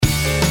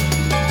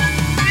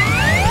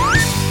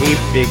Hey,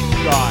 big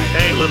guy.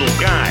 Hey, little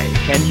guy.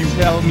 Can you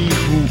tell me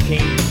who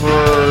came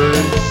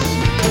first?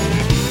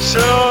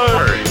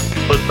 Sorry,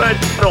 but I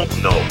don't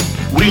know.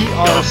 We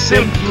are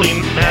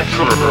simply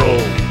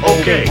natural.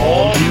 Okay,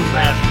 all you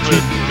have to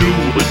do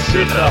is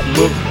sit up,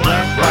 look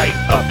left, right,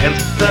 up, and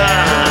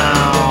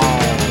down.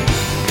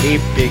 Hey,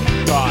 big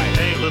guy.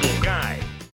 Hey, little guy.